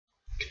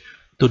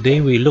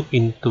Today we look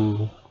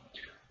into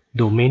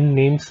domain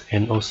names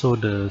and also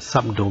the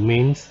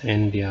subdomains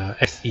and their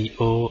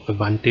SEO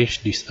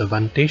advantage,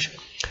 disadvantage.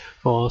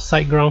 For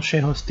Siteground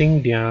share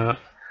hosting, their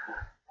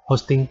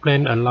hosting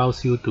plan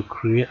allows you to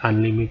create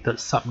unlimited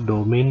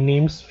subdomain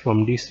names.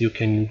 From this you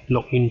can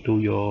log into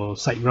your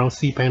Siteground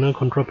cPanel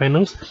control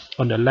panels.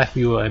 On the left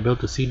you are able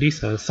to see this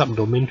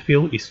subdomain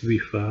field is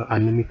with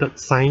unlimited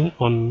sign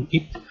on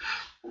it.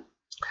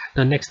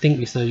 The next thing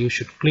is you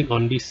should click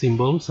on these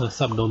symbols,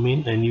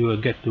 subdomain, and you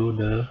will get to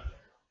the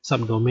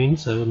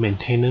subdomains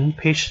maintenance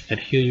page. And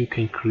here you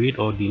can create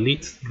or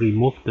delete,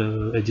 remove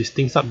the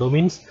existing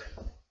subdomains.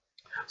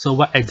 So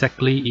what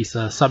exactly is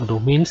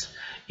subdomains?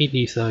 It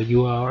is a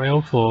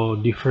URL for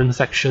different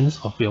sections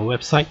of your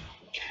website.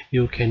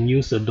 You can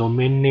use a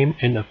domain name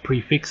and a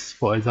prefix.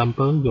 For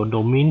example, your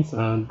domains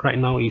right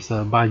now is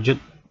budget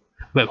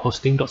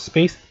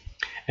webhosting.space,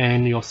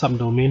 and your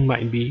subdomain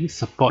might be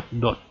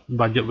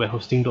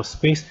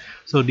support.budgetwebhosting.space.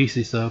 So this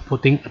is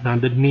putting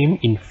another name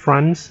in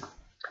front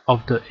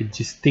of the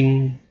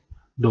existing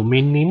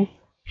domain name,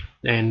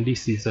 and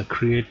this is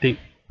creating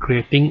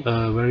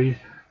a very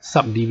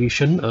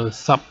subdivision, a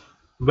sub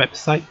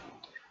website.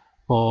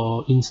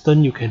 For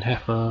instance, you can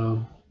have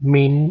a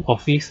main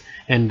office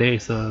and there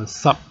is a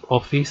sub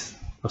office,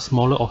 a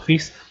smaller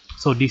office.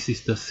 So this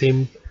is the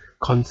same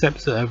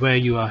concept where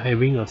you are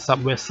having a sub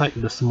website,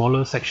 the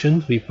smaller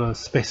sections with a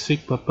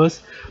specific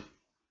purpose.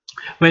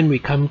 When we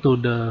come to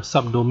the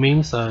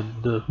subdomains,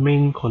 the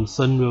main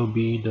concern will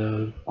be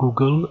the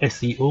Google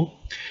SEO,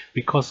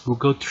 because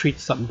Google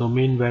treats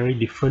subdomain very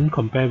different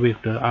compared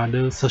with the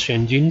other search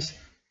engines.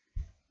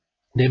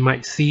 They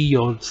might see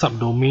your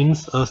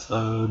subdomains as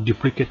a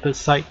duplicated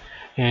site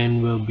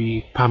and will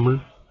be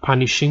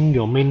punishing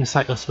your main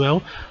site as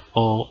well,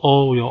 or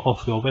all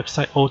of your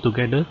website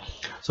altogether.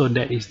 So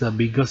that is the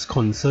biggest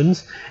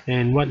concerns,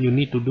 and what you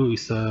need to do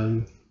is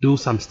do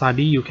some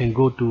study. You can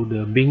go to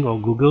the Bing or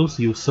Google's,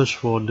 you search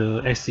for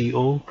the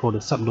SEO for the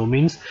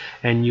subdomains,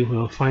 and you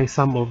will find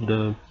some of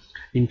the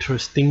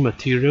interesting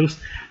materials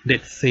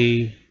that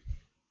say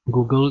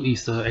Google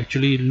is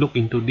actually look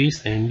into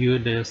this, and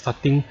they're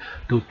starting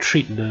to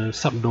treat the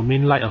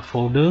subdomain like a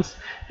folders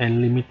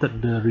and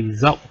limited the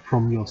result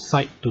from your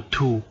site to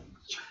 2.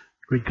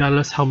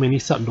 Regardless how many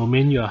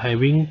subdomain you are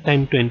having,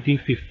 10, 20,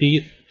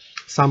 50,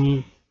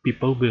 some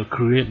people will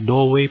create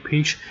doorway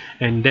page,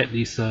 and that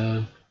is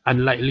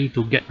unlikely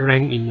to get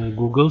ranked in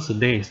Google. So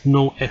there is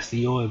no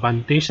SEO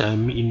advantage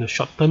in the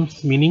short term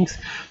meanings.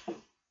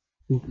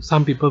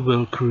 Some people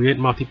will create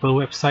multiple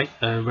websites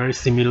very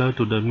similar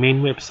to the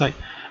main website,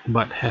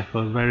 but have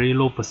a very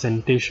low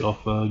percentage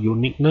of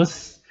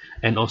uniqueness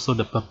and also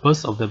the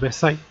purpose of the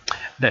website.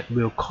 That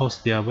will cause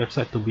their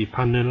website to be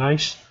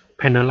penalized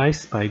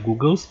by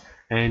Google's.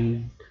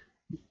 And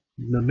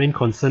the main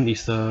concern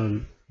is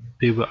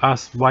they will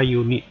ask why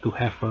you need to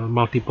have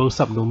multiple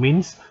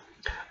subdomains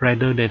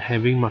rather than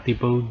having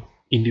multiple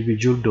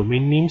individual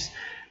domain names.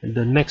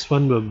 The next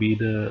one will be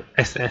the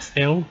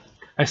SSL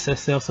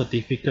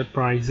certificate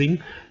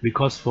pricing,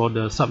 because for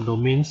the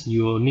subdomains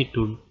you will need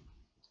to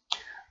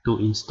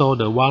install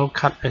the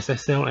wildcard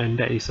SSL, and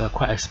that is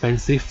quite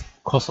expensive,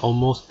 costs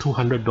almost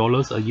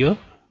 $200 a year.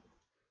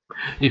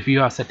 If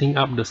you are setting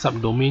up the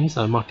subdomains,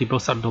 multiple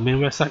subdomain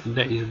website,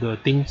 that is the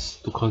things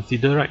to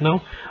consider right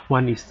now.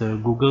 One is the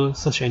Google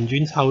search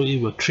engines, how it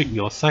will treat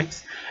your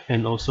sites,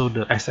 and also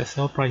the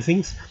SSL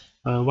pricings.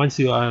 Once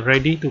you are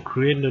ready to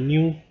create the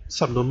new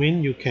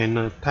subdomain, you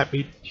can type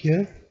it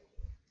here,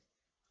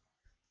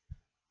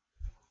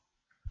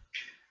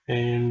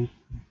 and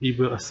it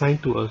will assign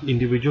to an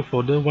individual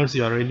folder. Once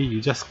you are ready,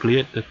 you just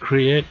create the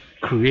create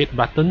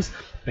buttons,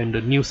 and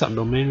the new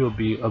subdomain will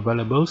be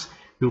available.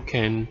 You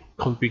can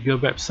configure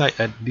website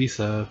at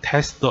this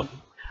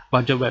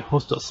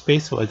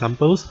test.budgetwebhost.space for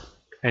examples,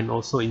 and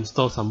also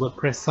install some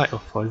WordPress site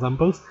for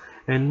examples.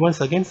 And once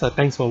again,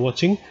 thanks for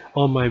watching.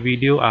 All my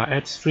videos are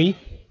ads free.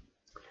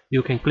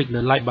 You can click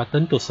the like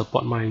button to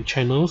support my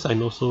channels,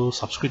 and also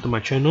subscribe to my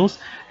channels,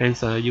 and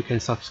you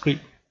can subscribe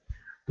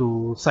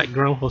to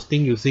Siteground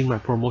hosting using my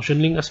promotion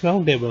link as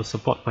well. They will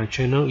support my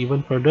channel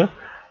even further.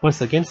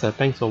 Once again,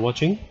 thanks for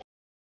watching.